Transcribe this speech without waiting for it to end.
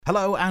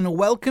Hello and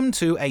welcome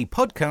to a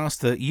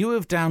podcast that you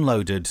have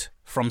downloaded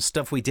from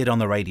stuff we did on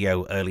the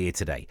radio earlier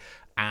today.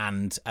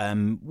 And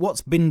what's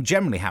been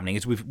generally happening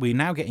is we're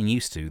now getting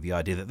used to the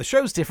idea that the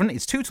show's different.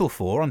 It's 2 till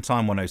 4 on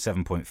Time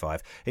 107.5.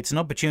 It's an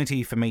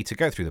opportunity for me to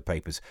go through the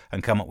papers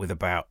and come up with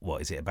about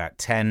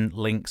 10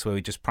 links where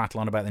we just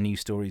prattle on about the news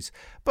stories.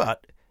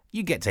 But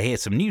you get to hear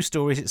some news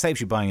stories. It saves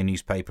you buying a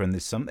newspaper, and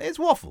it's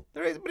waffle.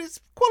 But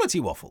it's quality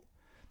waffle.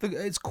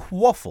 It's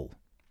quaffle.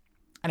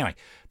 Anyway,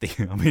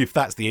 if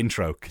that's the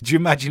intro, could you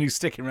imagine who's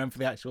sticking around for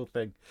the actual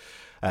thing?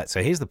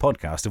 So here's the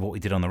podcast of what we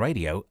did on the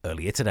radio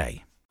earlier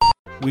today.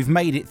 We've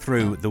made it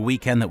through the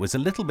weekend that was a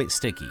little bit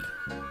sticky.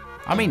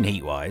 I mean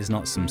heat-wise,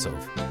 not some sort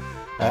of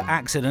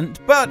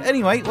accident. But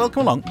anyway,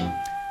 welcome along.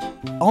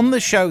 On the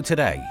show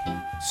today,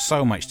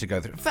 so much to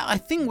go through. In fact, I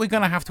think we're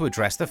going to have to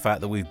address the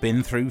fact that we've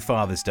been through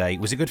Father's Day.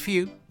 Was it good for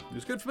you? It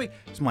was good for me.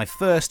 It was my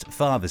first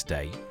Father's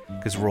Day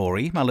because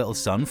Rory, my little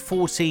son,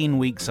 14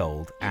 weeks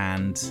old,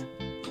 and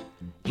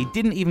he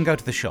didn't even go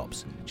to the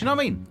shops. Do you know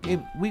what I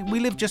mean? We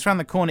live just around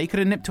the corner. He could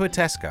have nipped to a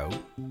Tesco.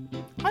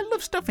 I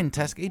love stuff in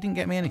Tesco. He didn't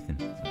get me anything.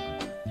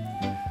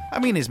 I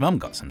mean, his mum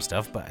got some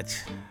stuff, but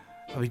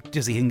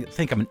does he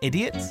think I'm an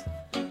idiot?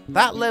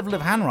 That level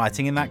of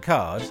handwriting in that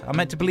card, I'm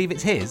meant to believe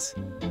it's his.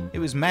 It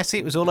was messy.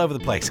 It was all over the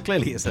place.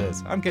 Clearly it's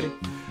hers. I'm kidding.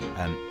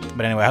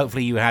 But anyway,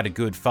 hopefully you had a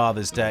good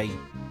Father's Day.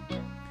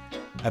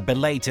 A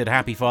belated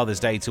Happy Father's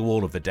Day to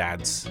all of the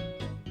dads.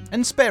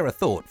 And spare a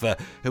thought for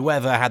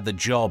whoever had the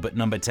job at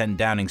number 10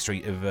 Downing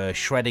Street of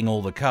shredding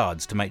all the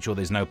cards to make sure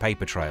there's no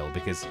paper trail,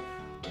 because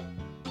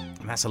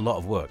that's a lot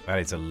of work.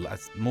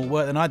 That's more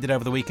work than I did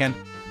over the weekend.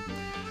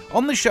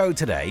 On the show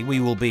today,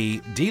 we will be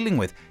dealing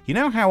with, you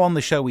know how on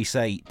the show we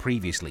say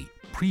previously,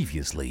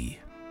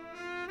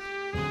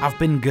 I've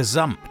been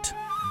gazumped.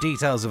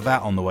 Details of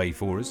that on the way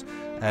for us.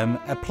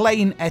 A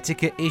plane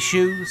etiquette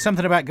issue,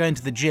 something about going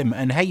to the gym,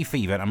 and hay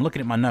fever. I'm looking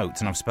at my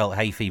notes and I've spelt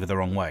hay fever the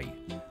wrong way.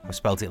 I've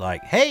spelt it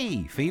like,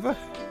 hey, fever.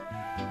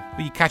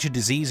 Will you catch a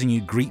disease and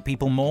you greet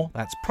people more?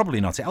 That's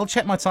probably not it. I'll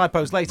check my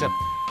typos later.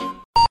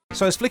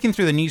 So I was flicking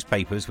through the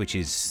newspapers, which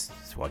is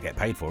what I get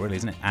paid for, really,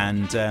 isn't it?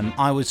 And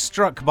I was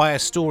struck by a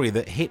story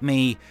that hit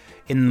me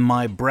in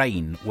my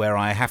brain where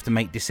I have to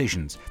make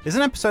decisions. There's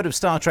an episode of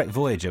Star Trek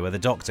Voyager where the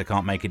Doctor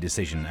can't make a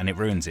decision and it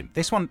ruins him.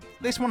 This one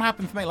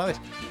happened for me like this.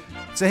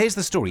 So here's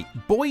the story.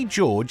 Boy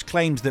George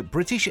claims that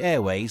British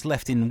Airways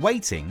left in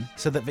waiting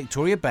so that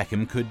Victoria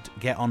Beckham could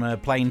get on a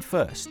plane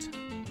first.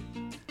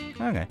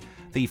 Okay.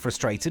 The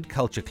frustrated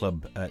Culture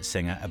Club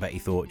singer, I bet he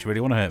thought, do you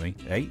really want to hurt me?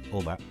 Hey,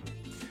 all that.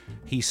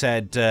 He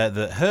said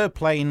that her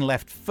plane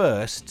left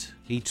first.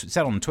 He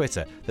said on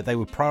Twitter that they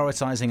were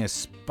prioritising a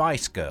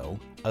Spice Girl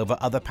over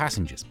other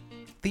passengers.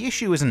 The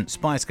issue isn't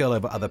Spice Girl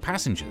over other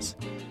passengers.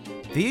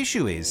 The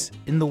issue is,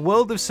 in the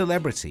world of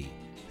celebrity,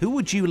 who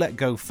would you let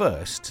go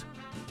first?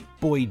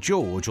 Boy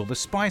George or the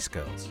Spice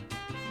Girls?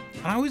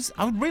 And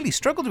I really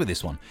struggled with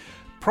this one.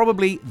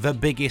 Probably the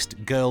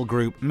biggest girl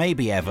group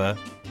maybe ever.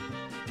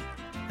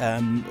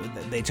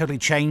 They totally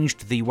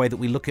changed the way that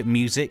we look at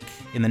music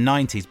in the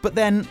 90s. But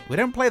then, we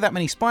don't play that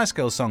many Spice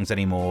Girls songs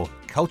anymore.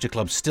 Culture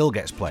Club still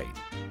gets played.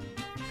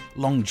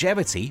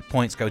 Longevity,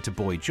 points go to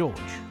Boy George.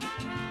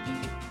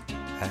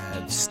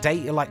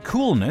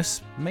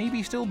 Coolness,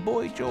 maybe still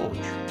Boy George.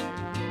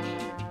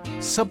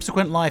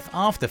 Subsequent life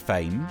after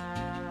fame,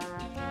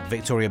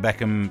 Victoria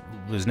Beckham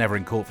was never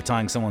in court for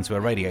tying someone to a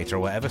radiator or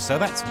whatever, so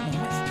that's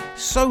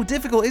so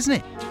difficult, isn't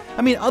it?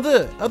 I mean,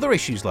 other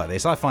issues like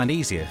this I find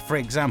easier. For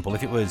example,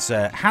 if it was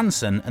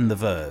Hanson and the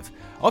Verve.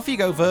 Off you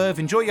go, Verve,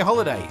 enjoy your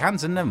holiday.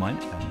 Hanson, never mind.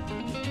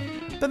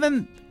 But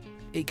then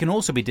it can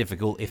also be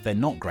difficult if they're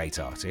not great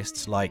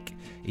artists. Like,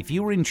 if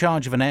you were in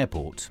charge of an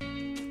airport,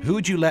 who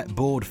would you let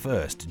board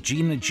first,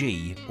 Gina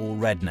G or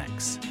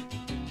Rednecks?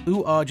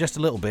 Ooh, just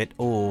a little bit,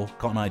 or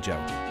Cotton Eye Joe?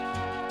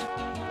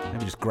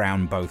 Maybe just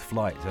ground both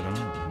flights, I don't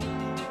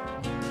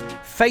know.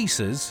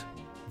 Faces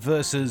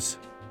versus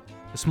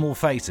the Small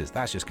Faces.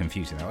 That's just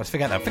confusing. Let's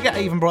forget that. Forget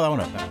I even brought that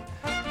one up.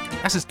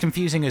 That's as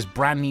confusing as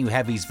Brand New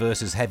Heavies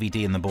versus Heavy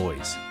D and the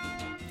Boys.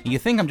 You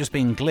think I'm just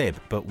being glib,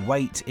 but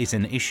weight is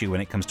an issue when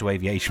it comes to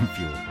aviation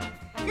fuel.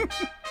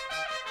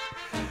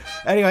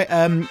 Anyway,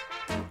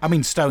 I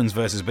mean Stones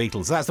versus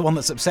Beatles. That's the one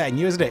that's upsetting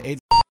you, isn't it?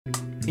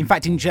 In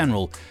fact, in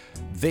general,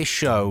 this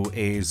show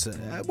is...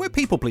 we're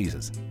people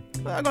pleasers.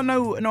 I've got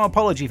no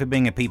apology for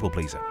being a people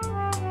pleaser.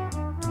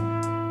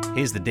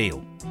 Here's the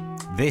deal.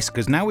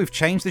 Because now we've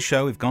changed the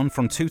show, we've gone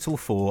from 2 till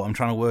 4, I'm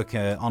trying to work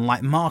on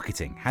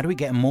marketing. How do we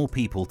get more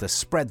people to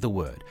spread the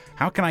word?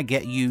 How can I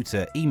get you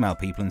to email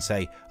people and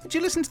say, did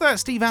you listen to that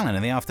Steve Allen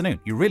in the afternoon?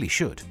 You really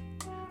should.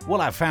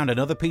 Well, I've found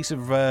another piece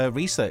of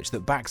research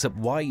that backs up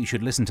why you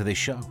should listen to this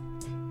show.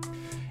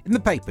 In the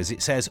papers,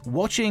 it says,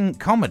 watching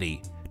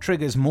comedy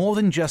triggers more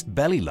than just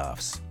belly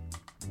laughs.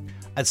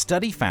 A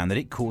study found that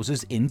it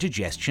causes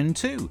indigestion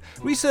too.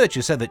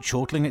 Researchers said that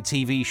chortling at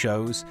TV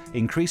shows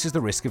increases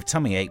the risk of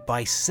tummy ache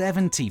by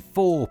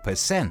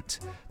 74%.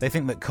 They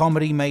think that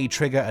comedy may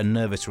trigger a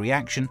nervous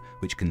reaction,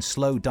 which can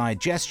slow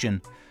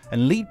digestion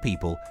and lead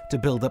people to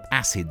build up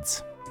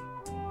acids.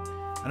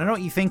 And I know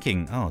what you're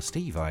thinking. Oh,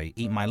 Steve, I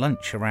eat my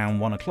lunch around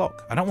 1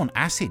 o'clock. I don't want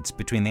acids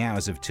between the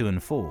hours of 2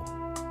 and 4.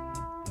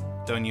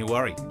 Don't you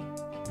worry.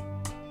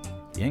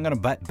 You ain't got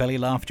a belly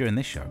laugh during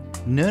this show.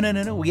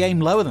 No. We aim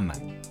lower than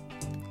that.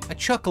 A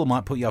chuckle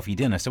might put you off your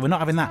dinner, so we're not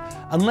having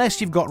that. Unless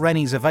you've got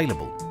Rennies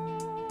available.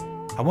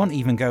 I won't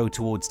even go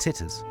towards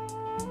titters.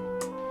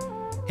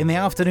 In the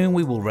afternoon,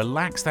 we will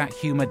relax that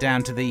humour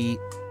down to the...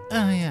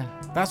 Oh, yeah.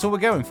 That's what we're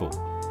going for.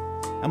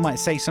 I might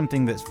say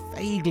something that's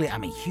vaguely...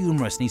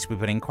 humorous needs to be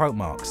put in quote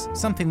marks.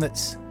 Something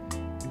that's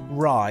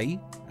wry,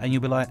 and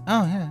you'll be like,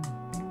 oh, yeah.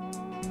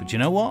 But you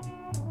know what?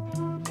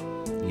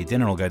 Your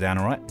dinner will go down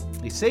all right.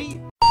 You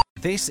see?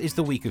 This is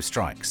the week of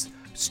strikes.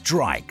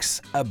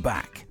 Strikes are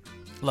back.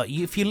 Look,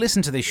 if you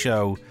listen to this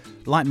show,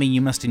 like me,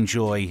 you must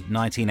enjoy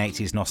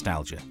 1980s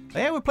nostalgia.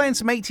 Yeah, we're playing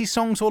some 80s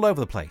songs all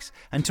over the place.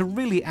 And to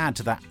really add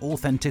to that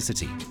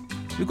authenticity,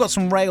 we've got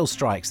some rail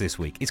strikes this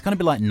week. It's going to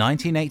be like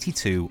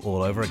 1982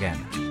 all over again.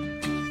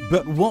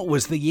 But what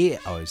was the year?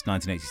 Oh, it's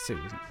 1982,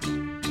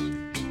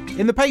 isn't it?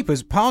 In the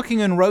papers,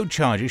 parking and road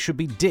charges should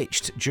be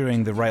ditched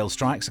during the rail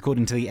strikes,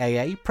 according to the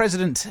AA.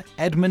 President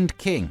Edmund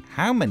King.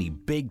 How many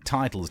big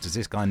titles does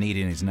this guy need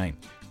in his name?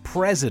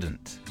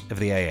 President of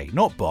the AA.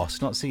 Not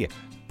boss, not CEO.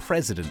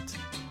 President.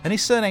 And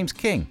his surname's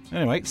King.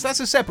 Anyway, so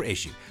that's a separate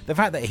issue. The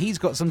fact that he's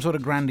got some sort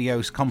of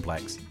grandiose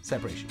complex,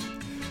 separate issue.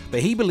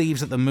 But he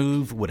believes that the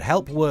move would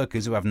help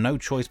workers who have no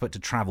choice but to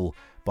travel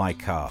by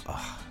car.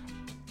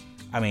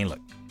 Look,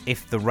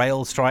 if the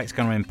rail strike's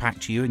going to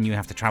impact you and you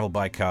have to travel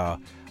by car,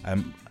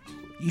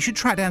 you should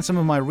track down some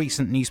of my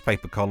recent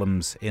newspaper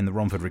columns in the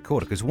Romford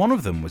Recorder, because one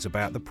of them was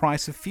about the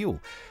price of fuel.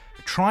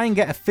 Try and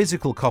get a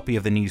physical copy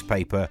of the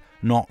newspaper,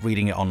 not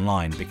reading it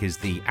online, because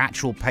the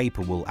actual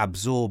paper will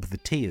absorb the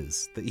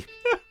tears that you...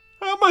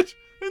 How much?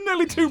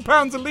 Nearly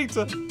 £2 a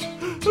litre.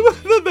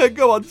 Then they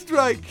go on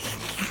strike.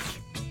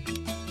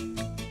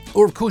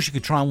 Or, of course, you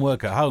could try and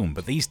work at home,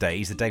 but these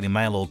days the Daily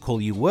Mail will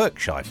call you work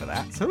shy for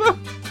that. So,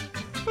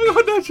 I've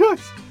got no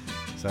choice.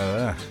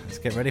 So, let's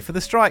get ready for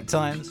the strike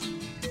times.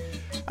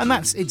 And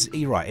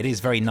you're right, it is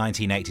very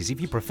 1980s. If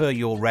you prefer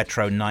your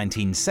retro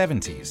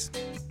 1970s,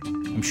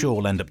 I'm sure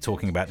we'll end up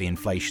talking about the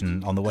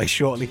inflation on the way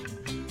shortly.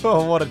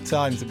 Oh, what a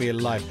time to be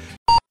alive.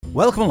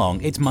 Welcome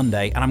along, it's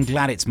Monday, and I'm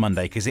glad it's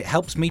Monday because it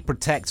helps me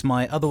protect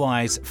my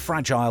otherwise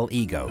fragile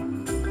ego.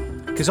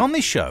 Because on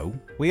this show,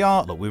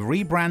 we've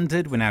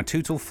rebranded, we're now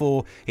 2 till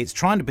 4. It's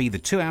trying to be the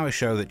 2-hour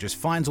show that just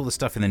finds all the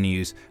stuff in the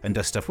news and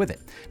does stuff with it.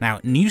 Now,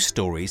 news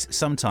stories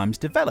sometimes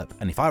develop,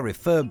 and if I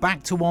refer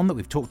back to one that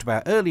we've talked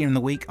about earlier in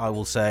the week, I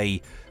will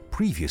say,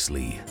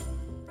 previously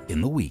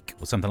in the week,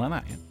 or something like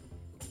that. Yeah?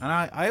 And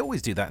I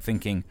always do that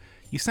thinking,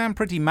 you sound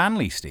pretty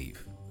manly,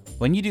 Steve.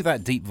 When you do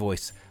that deep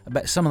voice, I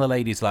bet some of the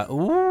ladies are like,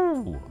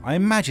 ooh, I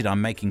imagine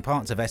I'm making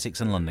parts of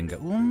Essex and London go,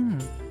 ooh.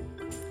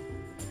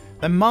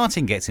 Then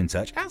Martin gets in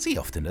touch, as he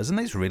often does, and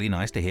it's really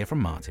nice to hear from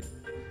Martin.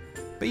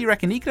 But you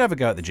reckon he could have a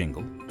go at the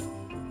jingle?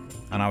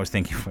 And I was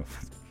thinking, well,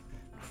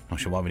 not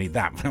sure why we need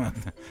that.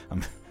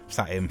 I'm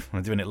sat here,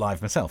 I'm doing it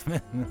live myself.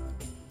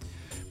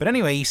 But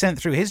anyway, he sent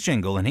through his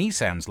jingle, and he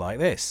sounds like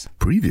this.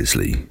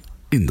 Previously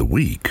in the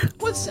week. How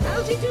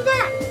does he do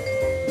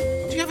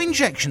that? Do you have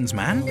injections,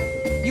 man?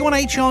 You want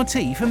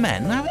HRT for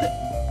men?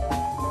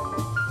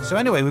 So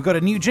anyway, we've got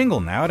a new jingle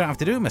now. I don't have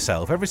to do it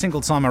myself. Every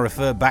single time I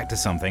refer back to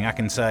something, I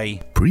can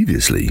say...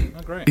 Previously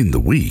in the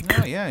week.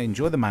 Oh, yeah,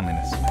 enjoy the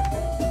manliness.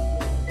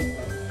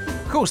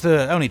 Of course,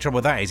 the only trouble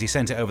with that is he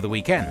sent it over the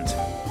weekend.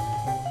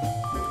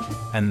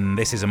 And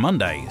this is a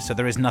Monday, so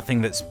there is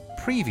nothing that's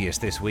previous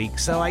this week,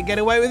 so I get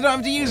away with it. I don't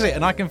have to use it,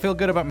 and I can feel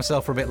good about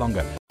myself for a bit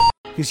longer.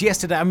 Because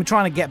yesterday, I'm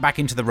trying to get back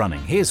into the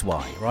running. Here's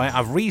why, right?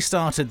 I've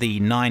restarted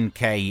the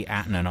 9K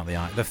app. No, not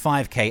the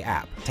 5K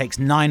app. It takes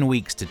 9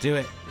 weeks to do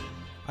it.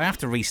 I have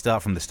to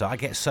restart from the start. I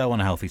get so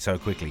unhealthy so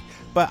quickly.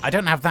 But I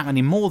don't have that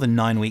many more than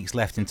 9 weeks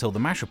left until the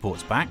MASH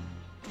report's back.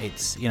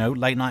 It's,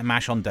 late night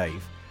MASH on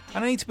Dave.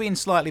 And I need to be in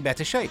slightly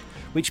better shape,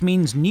 which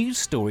means news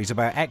stories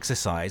about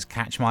exercise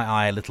catch my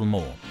eye a little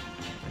more.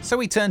 So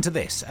we turn to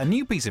this. A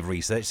new piece of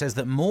research says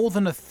that more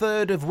than a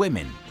third of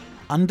women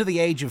under the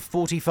age of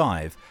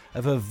 45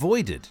 have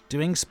avoided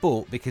doing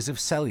sport because of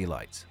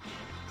cellulite.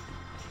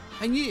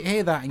 And you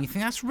hear that and you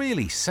think, that's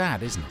really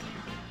sad, isn't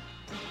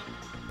it?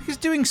 Because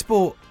doing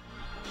sport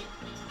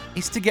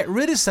is to get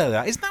rid of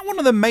cellulite. Isn't that one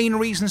of the main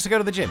reasons to go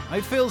to the gym?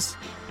 It feels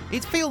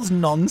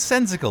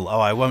nonsensical. Oh,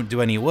 I won't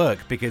do any work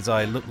because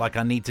I look like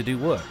I need to do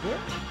work.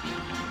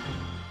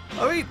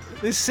 I mean,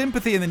 there's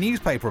sympathy in the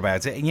newspaper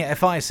about it, and yet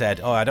if I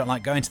said, I don't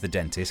like going to the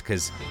dentist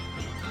because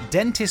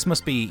dentists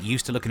must be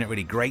used to looking at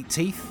really great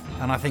teeth,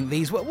 and I think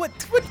these... What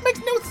makes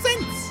no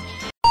sense?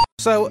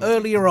 So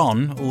earlier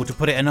on, or to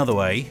put it another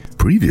way...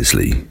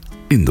 Previously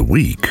in the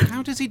week.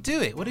 How does he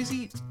do it? What is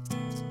he...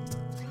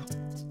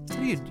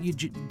 Are you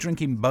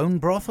drinking bone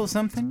broth or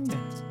something?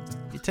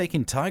 You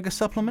taking tiger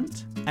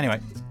supplement? Anyway,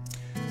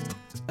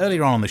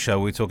 earlier on the show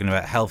we were talking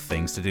about health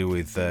things to do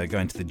with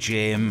going to the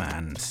gym,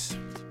 and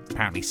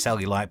apparently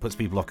cellulite puts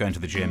people off going to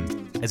the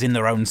gym, as in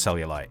their own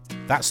cellulite.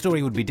 That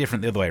story would be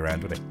different the other way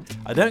around, would it?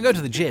 I don't go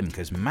to the gym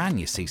because, man,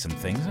 you see some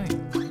things, eh?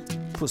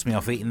 puts me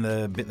off eating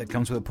the bit that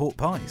comes with the pork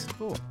pies.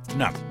 Oh,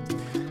 no.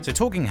 So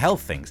talking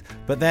health things,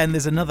 but then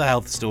there's another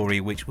health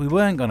story which we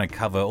weren't going to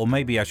cover, or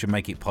maybe I should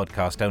make it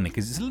podcast only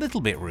because it's a little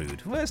bit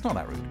rude. Well, it's not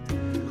that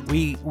rude.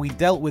 We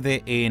dealt with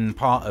it in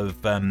part of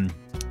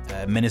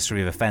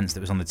Ministry of Offence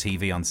that was on the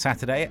TV on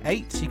Saturday at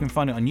 8. So you can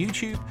find it on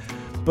YouTube.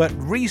 But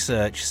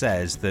research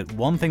says that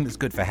one thing that's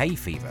good for hay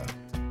fever,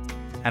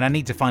 and I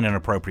need to find an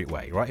appropriate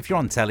way, right? If you're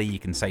on telly, you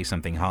can say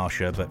something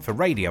harsher, but for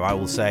radio, I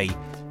will say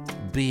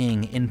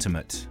being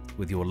intimate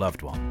with your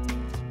loved one.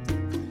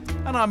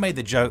 And I made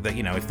the joke that,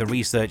 if the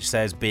research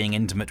says being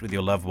intimate with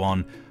your loved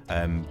one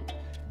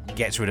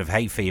gets rid of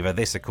hay fever,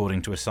 this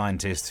according to a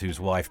scientist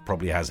whose wife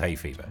probably has hay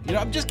fever.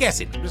 I'm just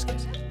guessing.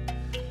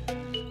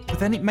 But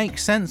then it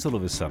makes sense all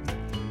of a sudden.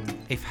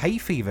 If hay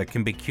fever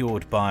can be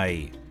cured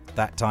by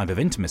that type of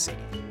intimacy,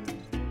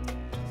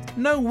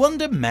 no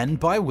wonder men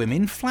buy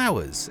women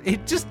flowers.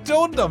 It just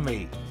dawned on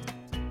me.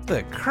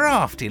 The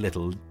crafty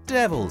little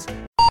devils.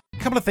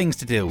 Couple of things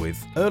to deal with.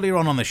 Earlier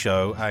on the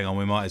show, hang on,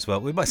 we might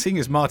seeing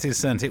as Martin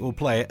sent it, we'll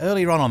play it.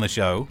 Earlier on the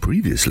show.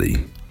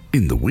 Previously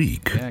in the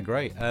week. Yeah,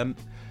 great.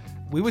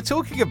 We were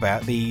talking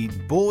about the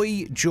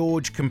Boy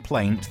George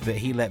complaint that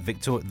he let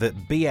that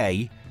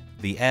BA,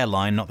 the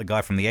airline, not the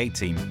guy from the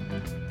A-Team,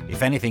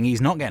 if anything,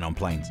 he's not getting on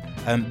planes.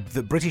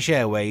 That British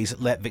Airways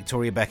let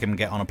Victoria Beckham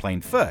get on a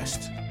plane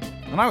first.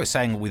 And I was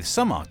saying with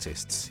some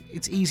artists,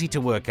 it's easy to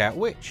work out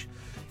which.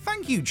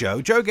 Thank you,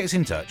 Joe. Joe gets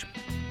in touch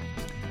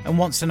and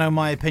wants to know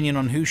my opinion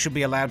on who should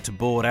be allowed to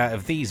board out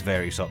of these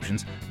various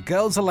options.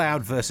 Girls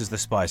Aloud versus the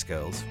Spice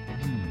Girls.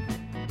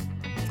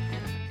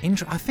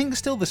 I think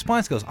still the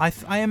Spice Girls.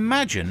 I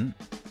imagine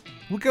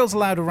were Girls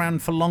Aloud around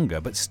for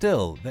longer, but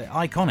still, they're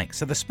iconic.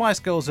 So the Spice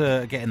Girls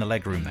are getting the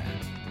leg room there.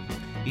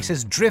 He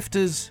says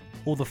Drifters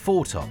or the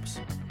Four Tops.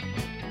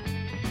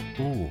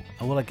 Ooh,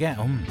 well,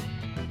 again,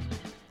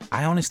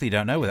 I honestly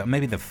don't know with that.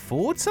 Maybe the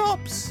Four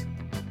Tops?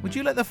 Would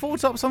you let the Four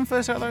Tops on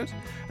first out of those?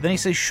 And then he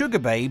says Sugar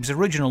Babes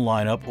original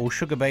lineup or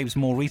Sugar Babes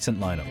more recent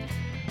lineup.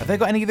 Have they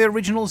got any of the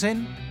originals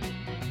in?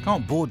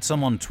 Can't board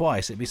someone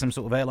twice, it'd be some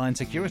sort of airline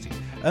security.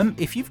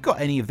 If you've got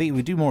any of these,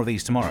 we'll do more of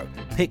these tomorrow.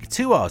 Pick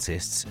two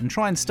artists and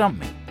try and stump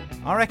me.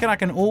 I reckon I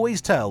can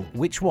always tell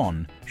which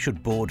one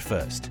should board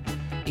first.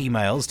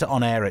 Emails to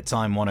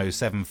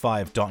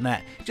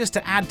onair@time1075.net. Just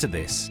to add to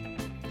this,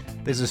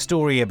 there's a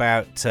story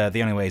about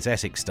The Only Way is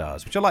Essex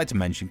stars, which I like to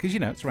mention because,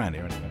 it's around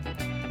here anyway.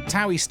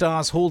 Towie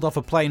stars hauled off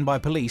a plane by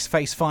police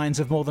face fines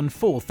of more than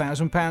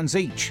 £4,000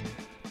 each.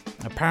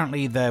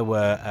 Apparently there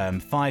were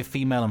 5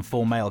 female and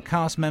 4 male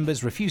cast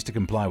members refused to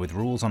comply with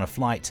rules on a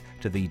flight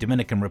to the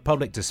Dominican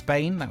Republic to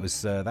Spain. That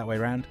was that way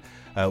around.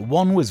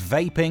 One was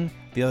vaping.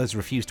 The others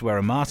refused to wear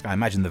a mask. I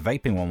imagine the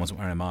vaping one wasn't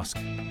wearing a mask,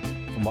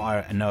 from what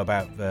I know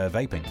about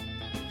vaping.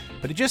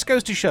 But it just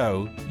goes to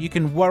show you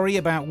can worry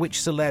about which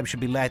celeb should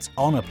be let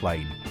on a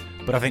plane,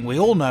 but I think we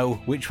all know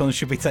which ones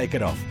should be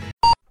taken off.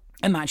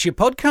 And that's your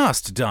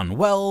podcast done.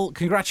 Well,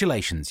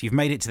 congratulations. You've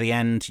made it to the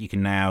end. You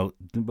can now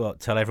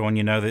tell everyone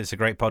you know that it's a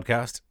great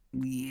podcast.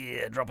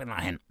 Yeah, drop in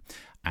that hint.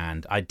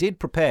 And I did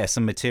prepare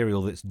some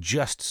material that's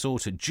just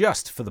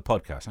for the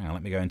podcast. Hang on,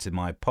 let me go into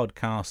my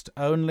podcast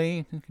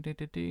only.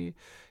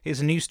 Here's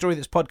a news story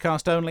that's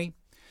podcast only.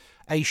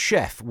 A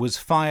chef was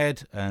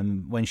fired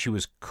when she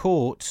was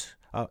caught.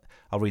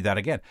 I'll read that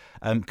again.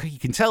 You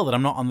can tell that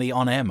I'm not on the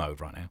on-air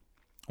mode right now.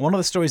 One of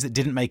the stories that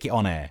didn't make it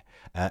on air.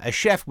 A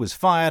chef was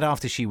fired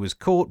after she was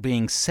caught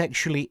being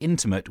sexually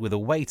intimate with a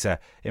waiter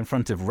in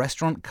front of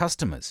restaurant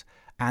customers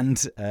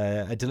and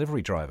a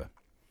delivery driver.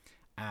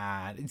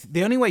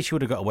 The only way she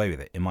would have got away with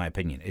it, in my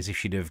opinion, is if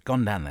she'd have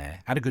gone down there,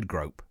 had a good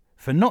grope,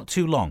 for not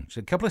too long, just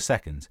a couple of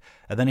seconds,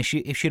 and then if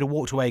she'd have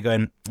walked away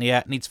going,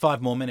 yeah, needs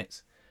 5 more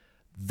minutes,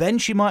 then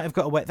she might have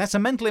got away. That's a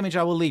mental image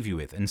I will leave you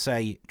with and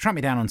say, track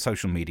me down on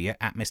social media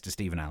at Mr.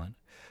 Stephen Allen.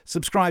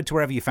 Subscribe to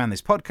wherever you found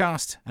this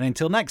podcast, and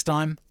until next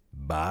time,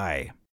 bye.